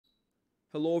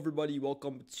Hello everybody,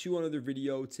 welcome to another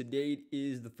video. Today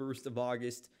is the 1st of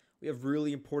August. We have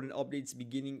really important updates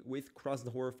beginning with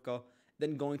Krasnohorivka,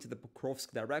 then going to the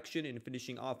Pokrovsk Direction and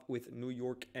finishing off with New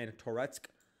York and Toretsk.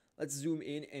 Let's zoom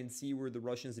in and see where the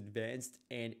Russians advanced,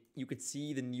 and you could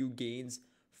see the new gains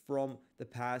from the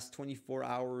past 24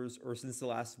 hours or since the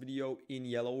last video in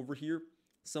yellow over here.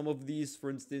 Some of these, for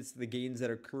instance, the gains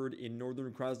that occurred in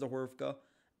northern Krasnohorivka,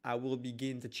 I will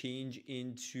begin to change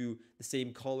into the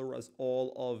same color as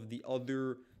all of the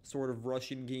other sort of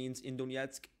Russian gains in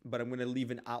Donetsk, but I'm going to leave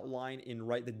an outline and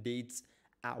write the dates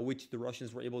at which the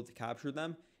Russians were able to capture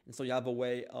them. And so you have a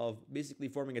way of basically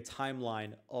forming a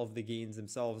timeline of the gains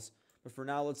themselves. But for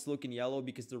now, let's look in yellow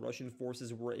because the Russian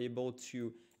forces were able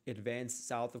to advance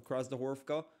south of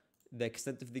Krasnohorivka. The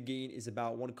extent of the gain is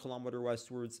about 1 kilometer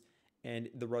westwards, and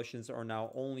the Russians are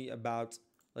now only about,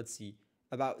 let's see,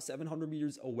 about 700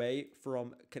 meters away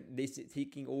from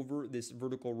taking over this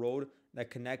vertical road that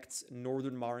connects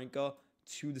northern Marinka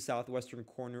to the southwestern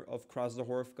corner of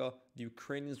Krasnohorivka. The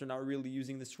Ukrainians are not really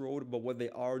using this road, but what they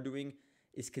are doing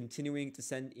is continuing to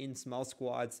send in small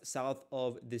squads south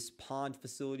of this pond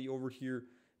facility over here.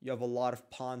 You have a lot of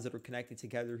ponds that are connected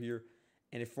together here,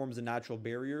 and it forms a natural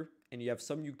barrier. And you have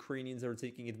some Ukrainians that are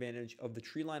taking advantage of the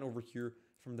tree line over here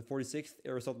from the 46th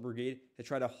Air Assault Brigade to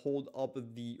try to hold up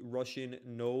the Russian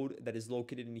node that is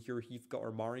located in Tymofivka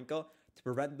or Marinka to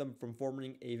prevent them from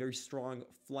forming a very strong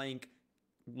flank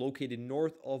located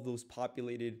north of those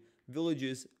populated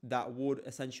villages that would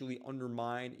essentially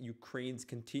undermine Ukraine's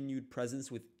continued presence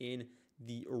within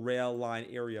the rail line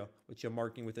area, which I'm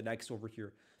marking with an X over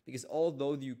here. Because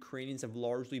although the Ukrainians have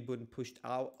largely been pushed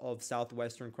out of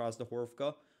southwestern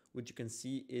Krasnohorivka, which you can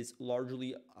see is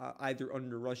largely either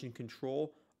under Russian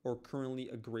control or currently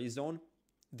a gray zone,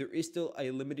 there is still a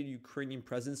limited Ukrainian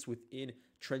presence within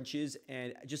trenches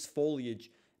and just foliage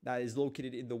that is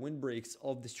located in the windbreaks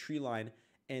of this tree line.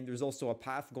 And there's also a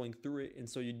path going through it. And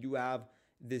so you do have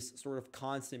this sort of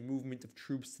constant movement of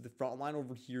troops to the front line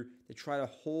over here to try to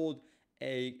hold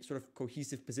a sort of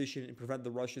cohesive position and prevent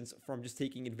the Russians from just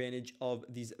taking advantage of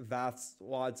these vast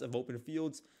swaths of open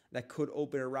fields that could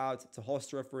open a route to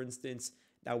Hostra, for instance.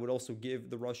 That would also give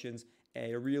the Russians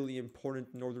a really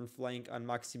important northern flank on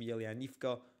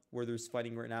Tymofivka, where there's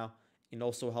fighting right now, and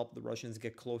also help the Russians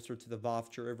get closer to the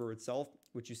Vovcha River itself,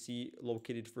 which you see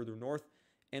located further north.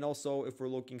 And also, if we're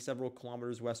looking several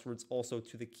kilometers westwards, also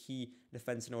to the key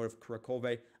defense node of Krakow.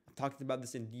 I've talked about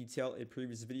this in detail in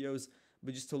previous videos,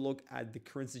 but just to look at the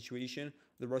current situation,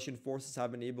 the Russian forces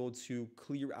have been able to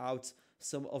clear out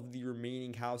some of the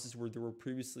remaining houses where there were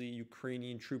previously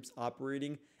Ukrainian troops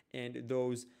operating, and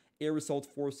those air assault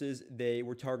forces, they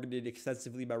were targeted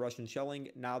extensively by Russian shelling.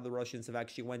 Now the Russians have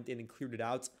actually went in and cleared it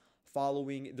out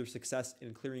following their success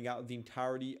in clearing out the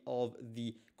entirety of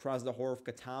the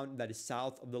Krasnohorivka town that is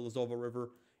south of the Lozova River.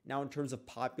 Now in terms of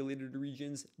populated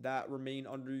regions that remain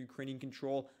under Ukrainian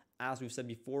control, as we've said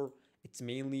before, it's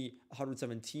mainly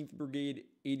 117th Brigade,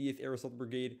 80th Air Assault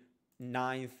Brigade,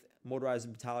 9th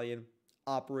Motorized Battalion,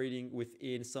 operating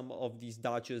within some of these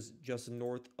dachas just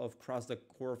north of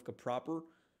Krasnohorivka proper.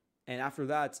 And after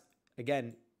that,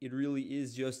 again, it really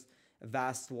is just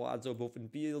vast swaths of open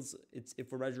fields.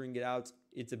 If we're measuring it out,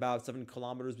 it's about 7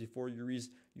 kilometers before you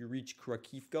reach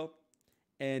Krakivka.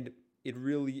 And it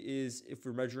really is, if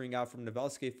we're measuring out from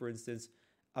Novelske, for instance,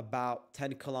 about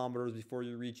 10 kilometers before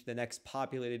you reach the next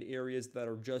populated areas that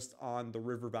are just on the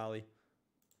river valley.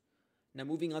 Now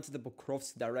moving on to the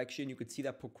Pokrovsk direction, you could see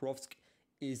that Pokrovsk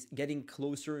is getting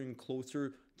closer and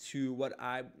closer to what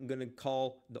I'm going to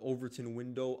call the Overton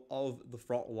window of the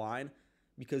front line.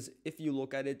 Because if you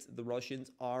look at it, the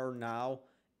Russians are now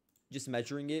just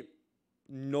measuring it.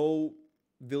 No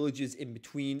villages in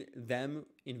between them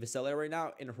in Vesela right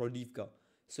now and Hrodivka.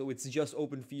 So it's just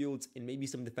open fields and maybe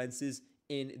some defenses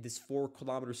in this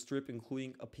 4-kilometer strip,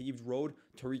 including a paved road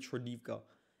to reach Hrodivka.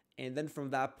 And then from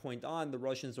that point on, the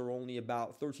Russians are only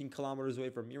about 13 kilometers away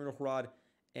from Mirnohrad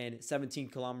and 17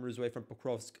 kilometers away from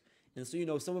Pokrovsk. And so, you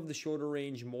know, some of the shorter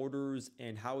range mortars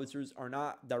and howitzers are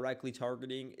not directly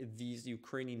targeting these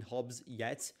Ukrainian hubs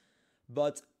yet.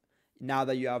 But now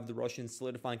that you have the Russians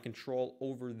solidifying control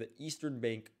over the eastern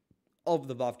bank of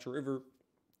the Vovcha River,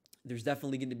 there's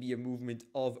definitely going to be a movement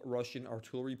of Russian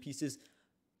artillery pieces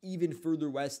even further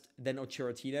west than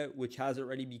Ocheratina, which has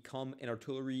already become an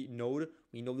artillery node.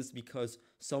 We know this because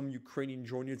some Ukrainian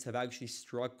drone units have actually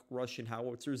struck Russian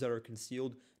howitzers that are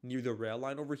concealed near the rail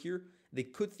line over here. They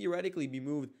could theoretically be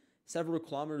moved several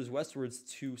kilometers westwards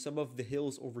to some of the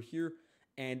hills over here.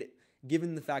 And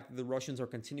given the fact that the Russians are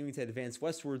continuing to advance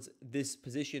westwards, this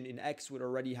position in X would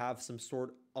already have some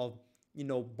sort of,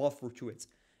 buffer to it.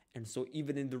 And so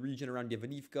even in the region around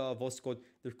Tymofivka, Voskod,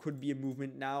 there could be a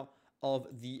movement now of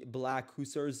the Black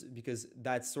Hussars, because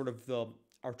that's sort of the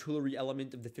artillery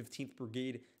element of the 15th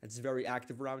Brigade that's very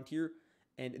active around here.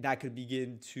 And that could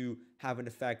begin to have an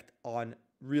effect on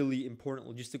really important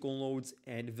logistical nodes,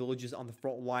 and villages on the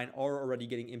front line are already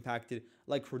getting impacted,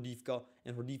 like Hordivka.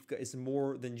 And Hordivka is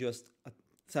more than just a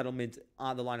settlement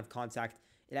on the line of contact.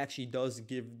 It actually does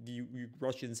give the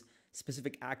Russians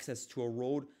specific access to a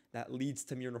road that leads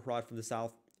to Mirnohrad from the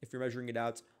south. If you're measuring it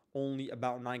out, only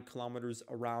about 9 kilometers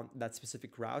around that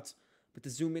specific route. But to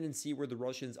zoom in and see where the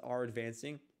Russians are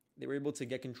advancing, they were able to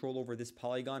get control over this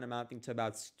polygon amounting to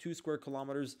about 2 square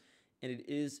kilometers, and it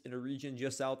is in a region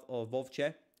just south of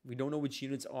Vovche. We don't know which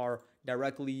units are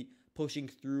directly pushing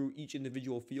through each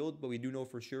individual field, but we do know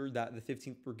for sure that the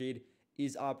 15th Brigade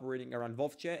is operating around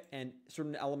Vovche, and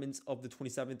certain elements of the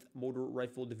 27th Motor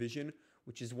Rifle Division,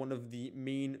 which is one of the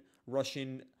main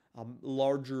Russian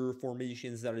larger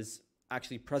formations that is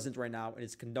actually present right now and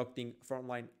is conducting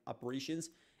frontline operations.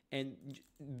 And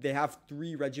they have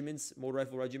 3 regiments, motor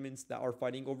rifle regiments, that are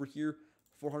fighting over here.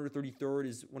 433rd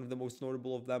is one of the most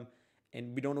notable of them.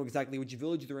 And we don't know exactly which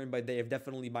village they're in, but they have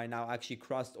definitely by now actually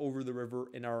crossed over the river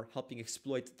and are helping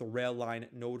exploit the rail line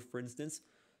node, for instance.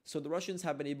 So the Russians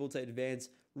have been able to advance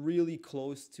really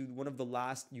close to one of the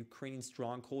last Ukrainian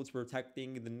strongholds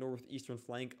protecting the northeastern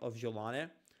flank of Zhelane.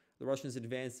 The Russians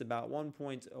advanced about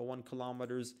 1.1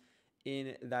 kilometers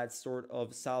in that sort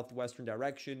of southwestern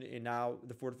direction, and now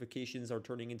the fortifications are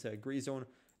turning into a gray zone.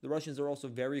 The Russians are also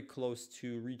very close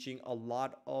to reaching a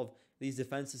lot of these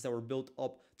defenses that were built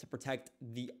up to protect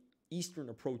the eastern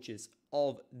approaches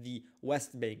of the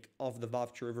west bank of the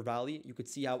Vovcha River Valley. You could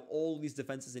see how all these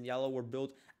defenses in yellow were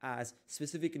built as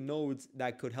specific nodes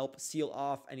that could help seal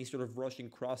off any sort of Russian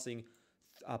crossing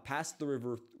past the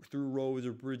river through roads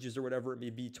or bridges or whatever it may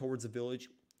be towards the village.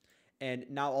 And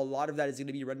now a lot of that is going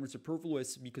to be rendered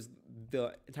superfluous, because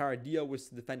the entire idea was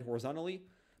to defend horizontally,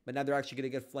 but now they're actually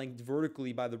going to get flanked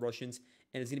vertically by the Russians,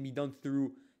 and it's going to be done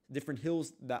through different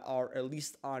hills that are at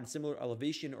least on similar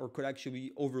elevation, or could actually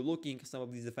be overlooking some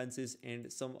of these defenses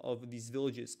and some of these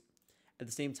villages. At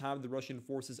the same time, the Russian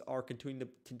forces are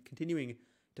continuing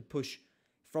to push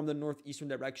from the northeastern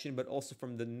direction, but also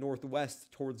from the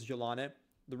northwest towards Zhelane.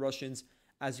 The Russians,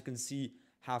 as you can see,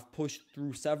 have pushed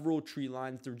through several tree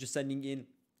lines. They're just sending in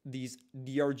these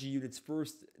DRG units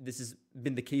first. This has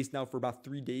been the case now for about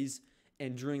 3 days.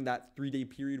 And during that 3-day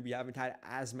period, we haven't had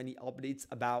as many updates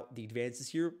about the advances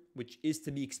here, which is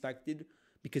to be expected,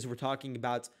 because we're talking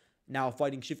about now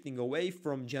fighting shifting away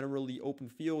from generally open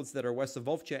fields that are west of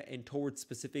Vovcha and towards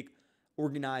specific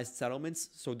organized settlements.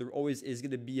 So there always is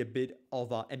going to be a bit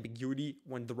of ambiguity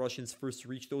when the Russians first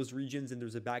reach those regions, and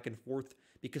there's a back and forth,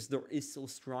 because there is still a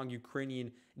strong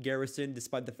Ukrainian garrison,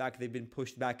 despite the fact they've been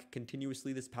pushed back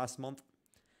continuously this past month.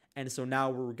 And so now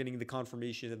we're getting the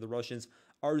confirmation that the Russians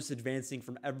are just advancing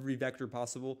from every vector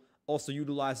possible, also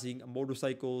utilizing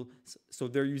motorcycles. So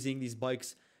they're using these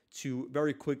bikes to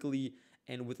very quickly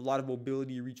and with a lot of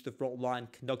mobility reach the front line,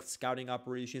 conduct scouting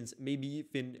operations, maybe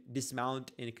even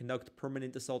dismount and conduct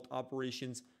permanent assault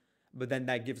operations. But then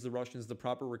that gives the Russians the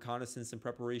proper reconnaissance and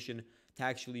preparation to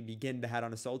actually begin the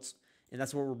head-on assaults. And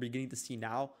that's what we're beginning to see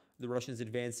now. The Russians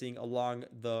advancing along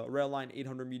the rail line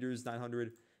 800 meters,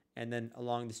 900, and then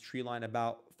along this tree line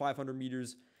about 500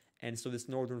 meters. And so this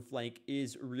northern flank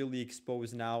is really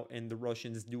exposed now, and the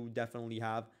Russians do definitely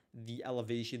have the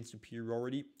elevation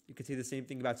superiority. You could say the same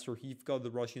thing about Serhivka.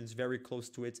 The Russians very close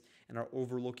to it and are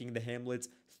overlooking the hamlets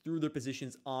through their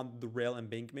positions on the rail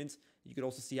embankment. You could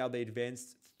also see how they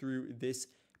advanced through this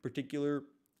particular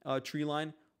tree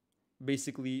line,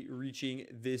 basically reaching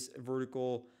this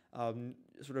vertical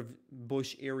sort of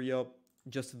bush area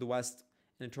just to the west.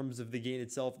 And in terms of the gain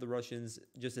itself, the Russians,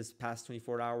 just this past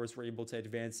 24 hours, were able to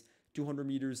advance 200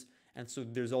 meters. And so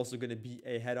there's also going to be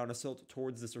a head-on assault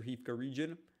towards the Serhivka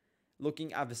region.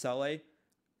 Looking at Vesele,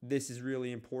 this is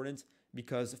really important,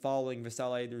 because following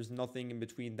Vesele, there's nothing in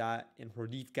between that and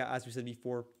Hordivka, as we said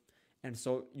before. And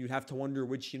so you have to wonder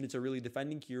which units are really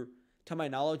defending here. To my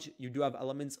knowledge, you do have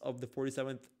elements of the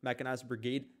 47th Mechanized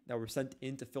Brigade that were sent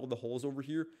in to fill the holes over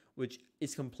here, which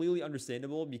is completely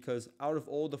understandable, because out of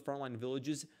all the frontline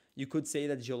villages, you could say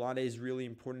that Zhelane is really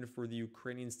important for the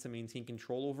Ukrainians to maintain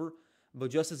control over. But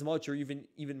just as much, or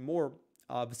even more,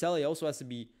 Vesele also has to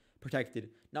be protected,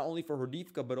 not only for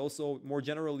Hordivka, but also more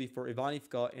generally for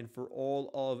Ivanivka and for all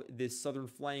of this southern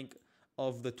flank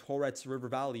of the Torets River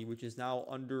Valley, which is now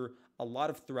under a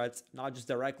lot of threats, not just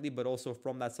directly, but also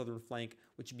from that southern flank,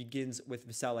 which begins with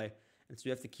Vesele. And so you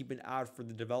have to keep an eye out for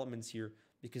the developments here,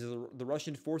 because the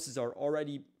Russian forces are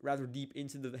already rather deep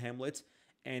into the hamlet,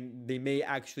 and they may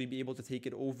actually be able to take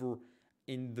it over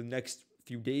in the next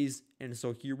few days. And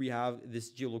so here we have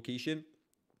this geolocation.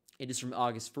 It is from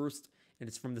August 1st, and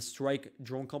it's from the Strike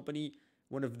Drone Company,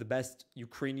 one of the best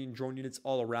Ukrainian drone units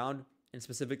all around, and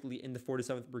specifically in the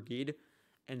 47th Brigade.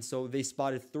 And so they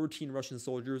spotted 13 Russian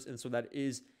soldiers, and so that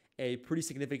is a pretty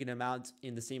significant amount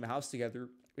in the same house together,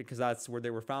 because that's where they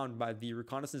were found by the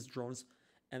reconnaissance drones.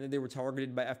 And then they were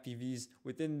targeted by FPVs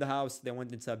within the house. They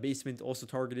went into a basement, also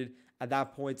targeted. At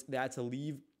that point, they had to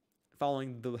leave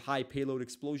following the high payload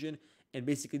explosion and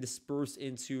basically disperse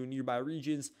into nearby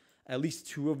regions. At least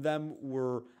 2 of them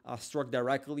were struck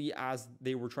directly as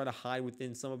they were trying to hide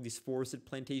within some of these forested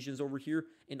plantations over here,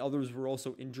 and others were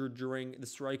also injured during the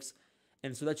strikes.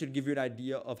 And so that should give you an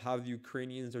idea of how the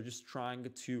Ukrainians are just trying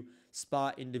to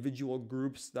spot individual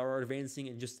groups that are advancing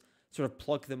and just sort of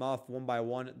pluck them off one by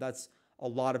one. That's a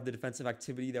lot of the defensive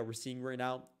activity that we're seeing right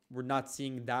now. We're not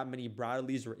seeing that many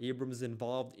Bradleys or Abrams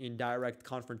involved in direct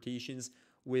confrontations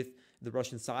with the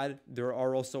Russian side. There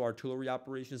are also artillery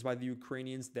operations by the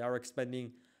Ukrainians. They are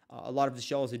expending a lot of the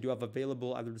shells they do have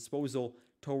available at their disposal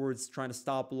towards trying to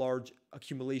stop large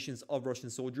accumulations of Russian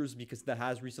soldiers, because that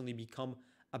has recently become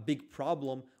a big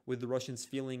problem, with the Russians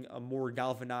feeling more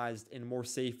galvanized and more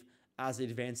safe as they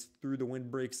advance through the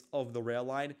windbreaks of the rail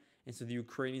line. And so the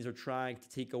Ukrainians are trying to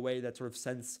take away that sort of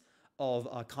sense of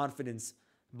confidence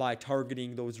by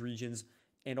targeting those regions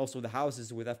and also the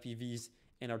houses with FPVs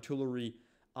and artillery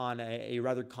on a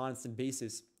rather constant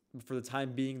basis. For the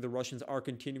time being, the Russians are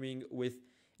continuing with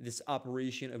this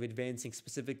operation of advancing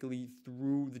specifically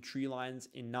through the tree lines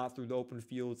and not through the open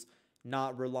fields,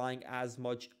 not relying as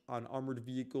much on armored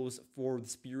vehicles for the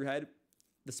spearhead.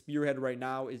 The spearhead right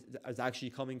now is actually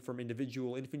coming from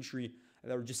individual infantry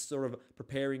that are just sort of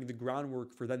preparing the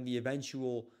groundwork for then the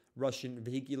eventual Russian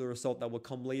vehicular assault that will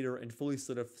come later and fully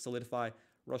solidify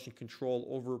Russian control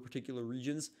over particular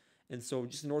regions. And so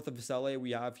just north of Vesele,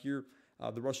 we have here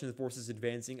the Russian forces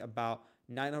advancing about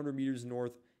 900 meters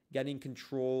north, getting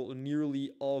control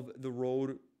nearly of the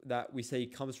road that we say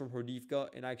comes from Horivka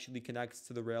and actually connects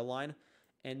to the rail line.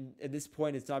 And at this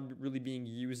point, it's not really being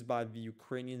used by the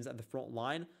Ukrainians at the front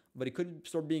line, but it could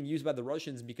start being used by the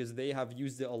Russians, because they have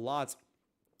used it a lot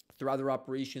throughout their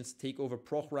operations to take over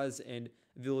Pokrovsk and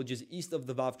villages east of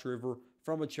the Vavcha River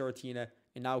from Cheratina,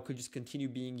 and now could just continue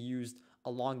being used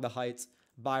along the heights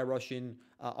by Russian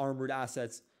armored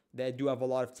assets. They do have a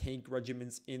lot of tank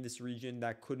regiments in this region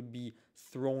that could be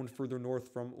thrown further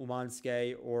north from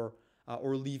Umanske or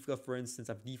Livka, for instance,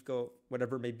 Avdiivka,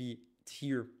 whatever it may be,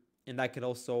 here. And that could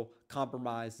also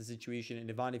compromise the situation in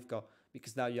Ivanivka,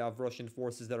 because now you have Russian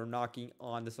forces that are knocking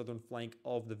on the southern flank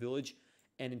of the village.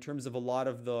 And in terms of a lot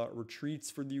of the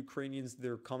retreats for the Ukrainians,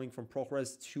 they're coming from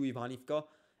Pokrovsk to Ivanivka.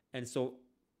 And so,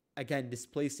 again,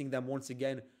 displacing them once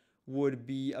again would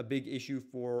be a big issue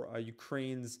for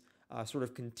Ukraine's sort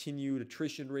of continued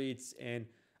attrition rates and,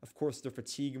 of course, their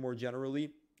fatigue more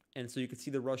generally. And so you can see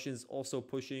the Russians also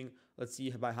pushing, let's see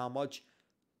by how much,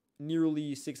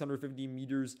 nearly 650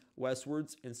 meters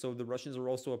westwards. And so the Russians are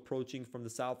also approaching from the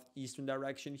southeastern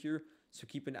direction here. So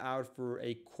keep an eye out for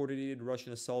a coordinated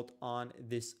Russian assault on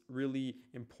this really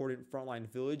important frontline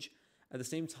village. At the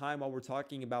same time, while we're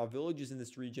talking about villages in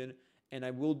this region, and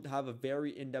I will have a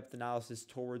very in-depth analysis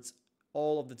towards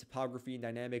all of the topography and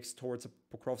dynamics towards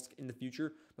Pokrovsk in the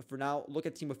future. But for now, look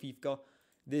at Tymofivka.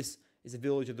 This is a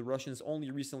village that the Russians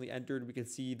only recently entered. We can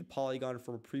see the polygon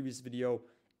from a previous video.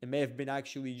 It may have been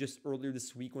actually just earlier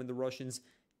this week when the Russians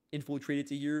infiltrated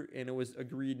to here, and it was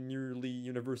agreed nearly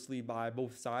universally by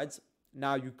both sides.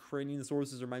 Now, Ukrainian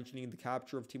sources are mentioning the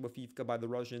capture of Tymofivka by the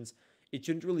Russians. It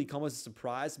shouldn't really come as a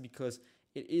surprise, because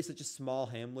it is such a small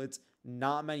hamlet,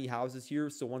 not many houses here.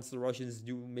 So once the Russians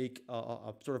do make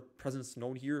a sort of presence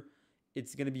known here,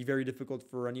 it's going to be very difficult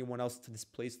for anyone else to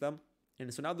displace them.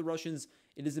 And so now the Russians,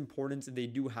 it is important that they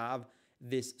do have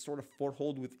this sort of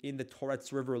foothold within the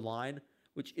Torets River line,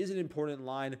 which is an important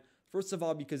line. First of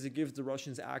all, because it gives the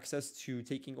Russians access to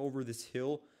taking over this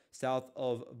hill south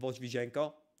of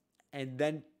Vozdvizhenka. And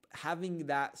then having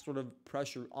that sort of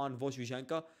pressure on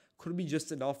Vozdvizhenka could be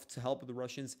just enough to help the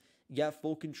Russians get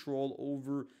full control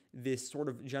over this sort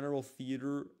of general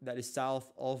theater that is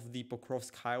south of the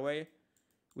Pokrovsk Highway,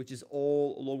 which is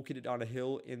all located on a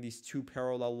hill in these 2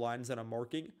 parallel lines that I'm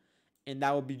marking. And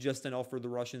that would be just enough for the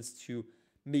Russians to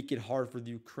make it hard for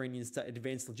the Ukrainians to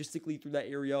advance logistically through that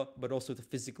area, but also to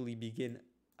physically begin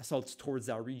assaults towards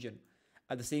that region.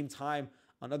 At the same time,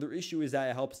 another issue is that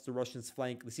it helps the Russians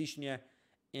flank Lysychnya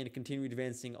and continue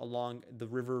advancing along the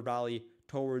river valley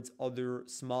towards other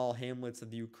small hamlets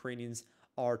that the Ukrainians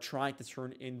are trying to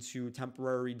turn into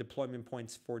temporary deployment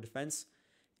points for defense.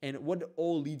 And what it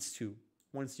all leads to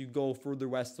once you go further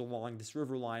west along this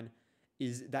river line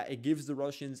is that it gives the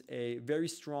Russians a very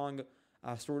strong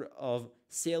sort of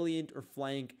salient or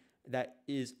flank that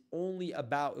is only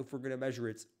about, if we're going to measure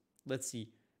it, let's see,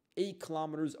 8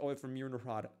 kilometers away from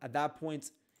Mirnohrad. At that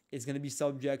point, it's going to be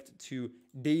subject to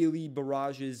daily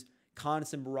barrages,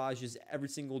 constant barrages every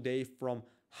single day from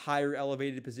higher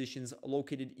elevated positions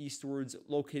located eastwards,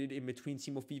 located in between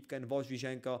Tymofivka and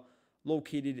Vozdvizhenka,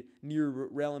 located near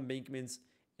rail embankments.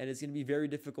 And it's going to be very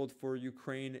difficult for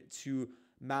Ukraine to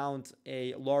mount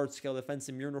a large-scale defense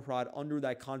in Mirnohrad under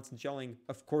that constant shelling.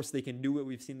 Of course, they can do it.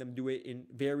 We've seen them do it in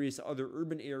various other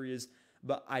urban areas.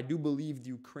 But I do believe the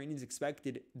Ukrainians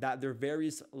expected that their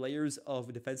various layers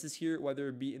of defenses here, whether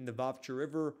it be in the Vavcha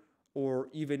River or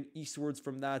even eastwards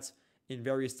from that in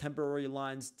various temporary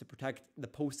lines to protect the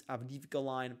post-Avdiivka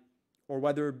line, or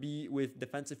whether it be with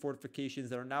defensive fortifications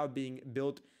that are now being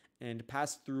built and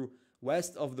passed through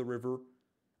west of the river,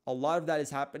 a lot of that is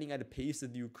happening at a pace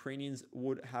that the Ukrainians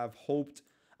would have hoped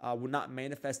would not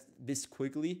manifest this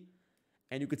quickly.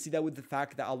 And you could see that with the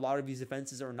fact that a lot of these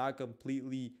defenses are not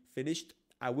completely finished.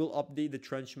 I will update the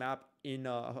trench map in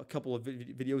a couple of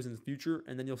videos in the future,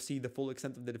 and then you'll see the full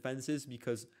extent of the defenses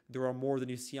because there are more than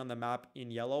you see on the map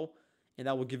in yellow, and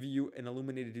that will give you an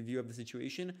illuminated view of the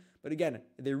situation. But again,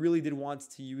 they really did want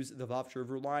to use the Vavcha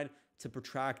River line to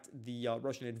protract the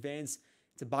Russian advance,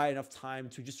 to buy enough time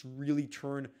to just really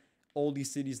turn all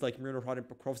these cities like Mirnohrad and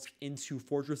Pokrovsk into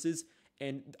fortresses.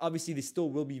 And obviously, they still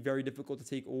will be very difficult to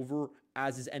take over,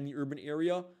 as is any urban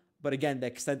area. But again, the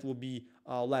extent will be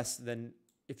less than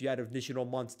if you had additional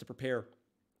months to prepare.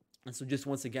 And so just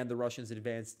once again, the Russians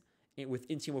advanced. And with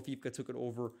Tymofivka took it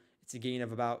over. It's a gain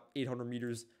of about 800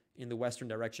 meters in the western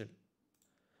direction.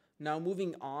 Now,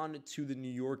 moving on to the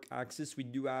New York axis, we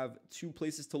do have 2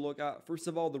 places to look at. First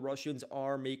of all, the Russians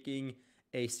are making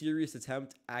a serious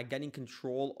attempt at getting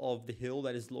control of the hill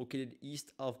that is located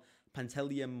east of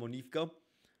Tymofivka.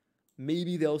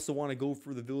 Maybe they also want to go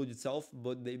for the village itself,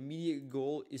 but the immediate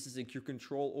goal is to secure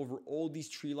control over all these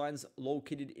tree lines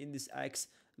located in this X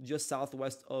just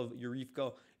southwest of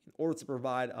Yurivka in order to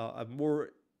provide a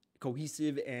more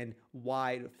cohesive and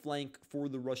wide flank for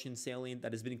the Russian salient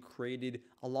that has been created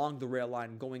along the rail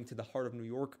line going to the heart of New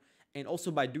York. And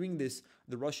also by doing this,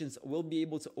 the Russians will be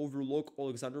able to overlook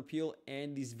Alexandropil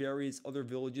and these various other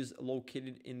villages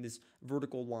located in this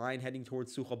vertical line heading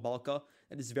towards Sukha-Balka.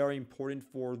 That is very important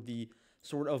for the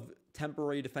sort of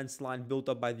temporary defense line built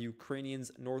up by the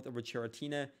Ukrainians north of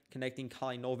Cheratina, connecting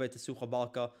Kalinove to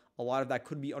Sukha-Balka. A lot of that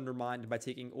could be undermined by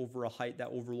taking over a height that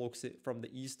overlooks it from the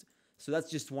east. So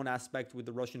that's just one aspect with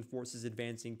the Russian forces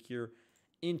advancing here.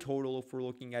 In total, if we're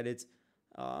looking at it,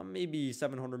 maybe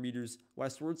 700 meters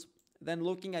westwards. Then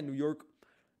looking at New York,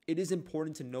 it is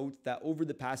important to note that over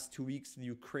the past 2 weeks, the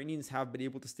Ukrainians have been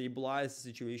able to stabilize the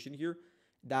situation here.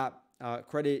 That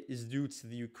credit is due to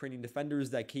the Ukrainian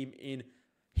defenders that came in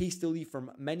hastily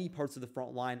from many parts of the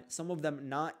front line, some of them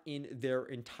not in their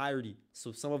entirety.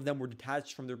 So some of them were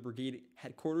detached from their brigade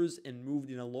headquarters and moved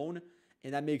in alone,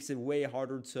 and that makes it way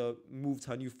harder to move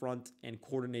to a new front and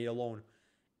coordinate alone.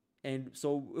 And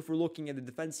so if we're looking at the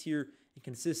defense here, it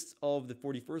consists of the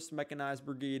 41st Mechanized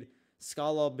Brigade,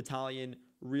 Skala Battalion,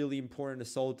 really important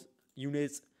assault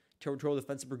units. Territorial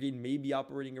Defensive Brigade may be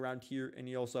operating around here, and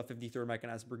you also have 53rd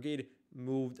Mechanized Brigade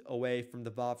moved away from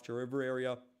the Vavcha River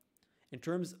area. In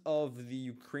terms of the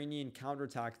Ukrainian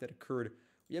counterattack that occurred,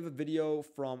 we have a video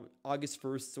from August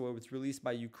 1st, so it was released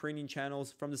by Ukrainian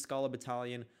channels from the Skala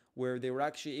Battalion, where they were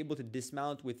actually able to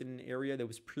dismount within an area that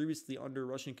was previously under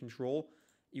Russian control.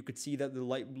 You could see that the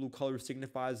light blue color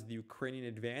signifies the Ukrainian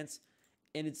advance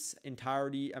in its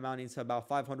entirety, amounting to about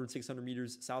 500, 600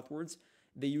 meters southwards.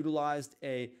 They utilized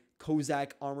a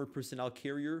Kozak armored personnel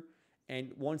carrier,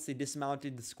 and once they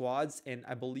dismounted the squads, and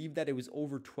I believe that it was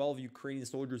over 12 Ukrainian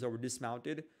soldiers that were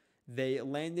dismounted, they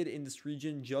landed in this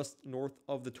region just north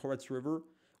of the Torets River,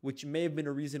 which may have been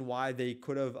a reason why they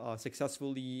could have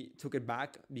successfully took it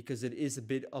back, because it is a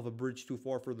bit of a bridge too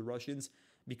far for the Russians,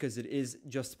 because it is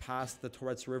just past the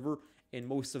Torets River, and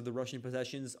most of the Russian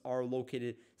possessions are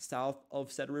located south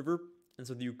of said river. And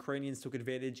so the Ukrainians took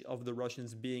advantage of the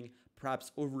Russians being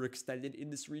perhaps overextended in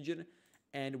this region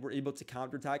and were able to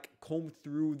counterattack, comb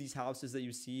through these houses that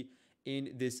you see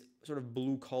in this sort of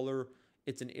blue color.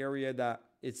 It's an area that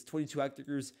it's 22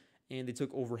 hectares, and they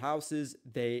took over houses.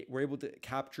 They were able to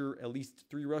capture at least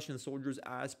 3 Russian soldiers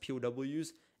as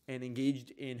POWs and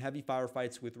engaged in heavy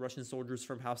firefights with Russian soldiers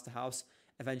from house to house,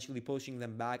 eventually pushing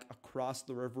them back across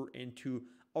the river into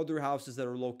other houses that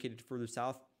are located further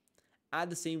south. At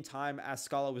the same time as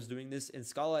Skala was doing this, and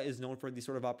Skala is known for these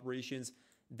sort of operations,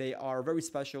 they are very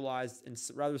specialized and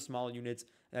rather small units,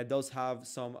 that does have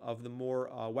some of the more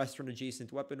Western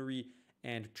adjacent weaponry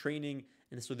and training.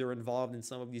 And so they're involved in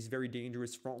some of these very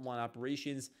dangerous frontline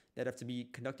operations that have to be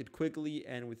conducted quickly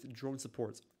and with drone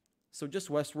support. So just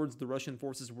westwards, the Russian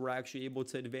forces were actually able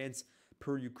to advance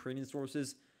per Ukrainian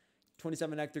sources.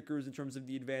 27 hectares in terms of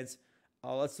the advance.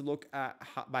 Let's look at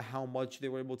by how much they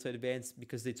were able to advance,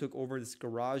 because they took over this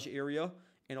garage area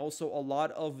and also a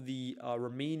lot of the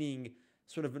remaining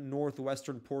sort of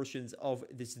northwestern portions of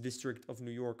this district of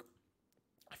New York.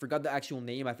 I forgot the actual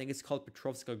name. I think it's called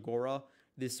Pokrovsk Gora,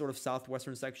 this sort of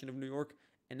southwestern section of New York.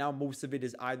 And now most of it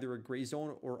is either a gray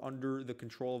zone or under the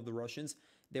control of the Russians.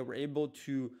 They were able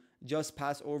to just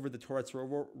pass over the Torets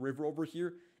River over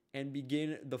here and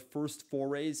begin the first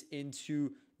forays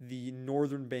into the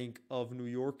northern bank of New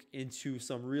York, into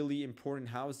some really important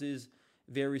houses,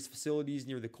 various facilities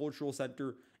near the cultural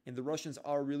center. And the Russians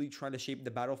are really trying to shape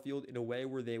the battlefield in a way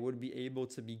where they would be able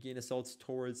to begin assaults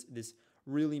towards this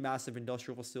really massive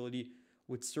industrial facility,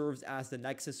 which serves as the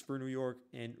nexus for New York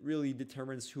and really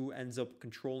determines who ends up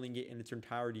controlling it in its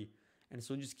entirety. And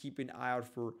so just keep an eye out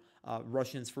for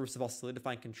Russians, first of all,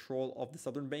 solidifying control of the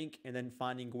southern bank and then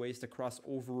finding ways to cross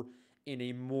over in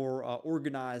a more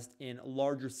organized and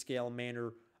larger scale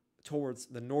manner towards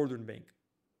the northern bank.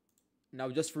 Now,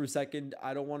 just for a second,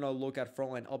 I don't want to look at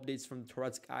frontline updates from the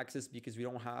Toretsk axis because we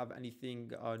don't have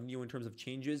anything new in terms of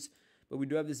changes. But we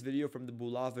do have this video from the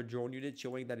Bulava drone unit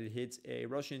showing that it hit a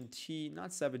Russian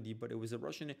not 70, but it was a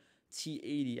Russian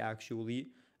T-80 actually,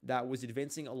 that was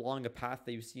advancing along a path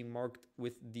that you see marked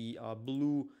with the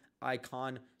blue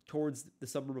icon towards the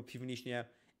suburb of Pivnishnya.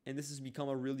 And this has become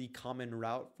a really common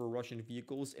route for Russian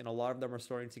vehicles, and a lot of them are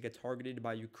starting to get targeted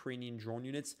by Ukrainian drone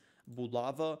units.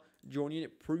 Bulava drone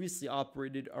unit previously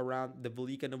operated around the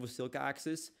Velika Novosilka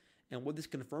axis, and what this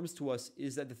confirms to us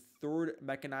is that the 3rd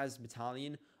Mechanized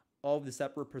Battalion of the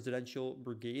Separate Presidential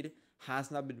Brigade has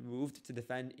now been moved to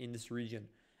defend in this region.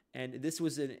 And this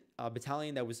was a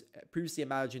battalion that was previously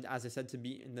imagined, as I said, to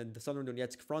be in the southern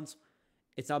Donetsk front.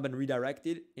 It's now been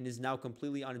redirected and is now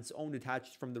completely on its own,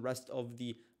 detached from the rest of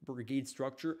the brigade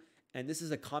structure. And this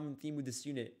is a common theme with this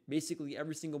unit. Basically,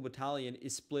 every single battalion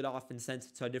is split off and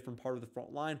sent to a different part of the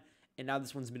front line. And now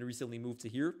this one's been recently moved to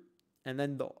here. And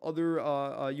then the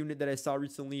other unit that I saw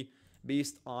recently,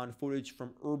 based on footage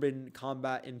from urban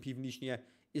combat in Pivnishnya,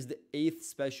 is the 8th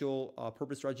Special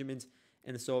Purpose Regiment.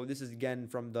 And so this is again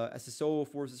from the SSO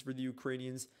forces for the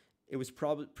Ukrainians. It was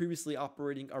previously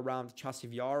operating around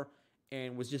Chasiv Yar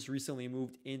and was just recently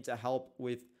moved in to help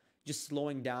with just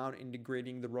slowing down and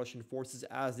degrading the Russian forces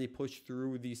as they push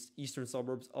through these eastern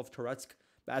suburbs of Toretsk.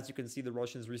 But as you can see, the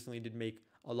Russians recently did make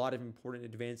a lot of important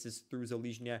advances through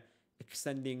Zalizhnya,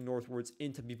 extending northwards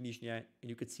into Pivnishnya, and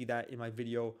you could see that in my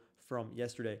video from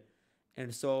yesterday.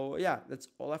 And so, yeah, that's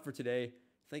all I have for today.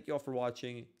 Thank you all for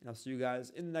watching, and I'll see you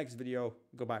guys in the next video.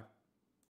 Goodbye.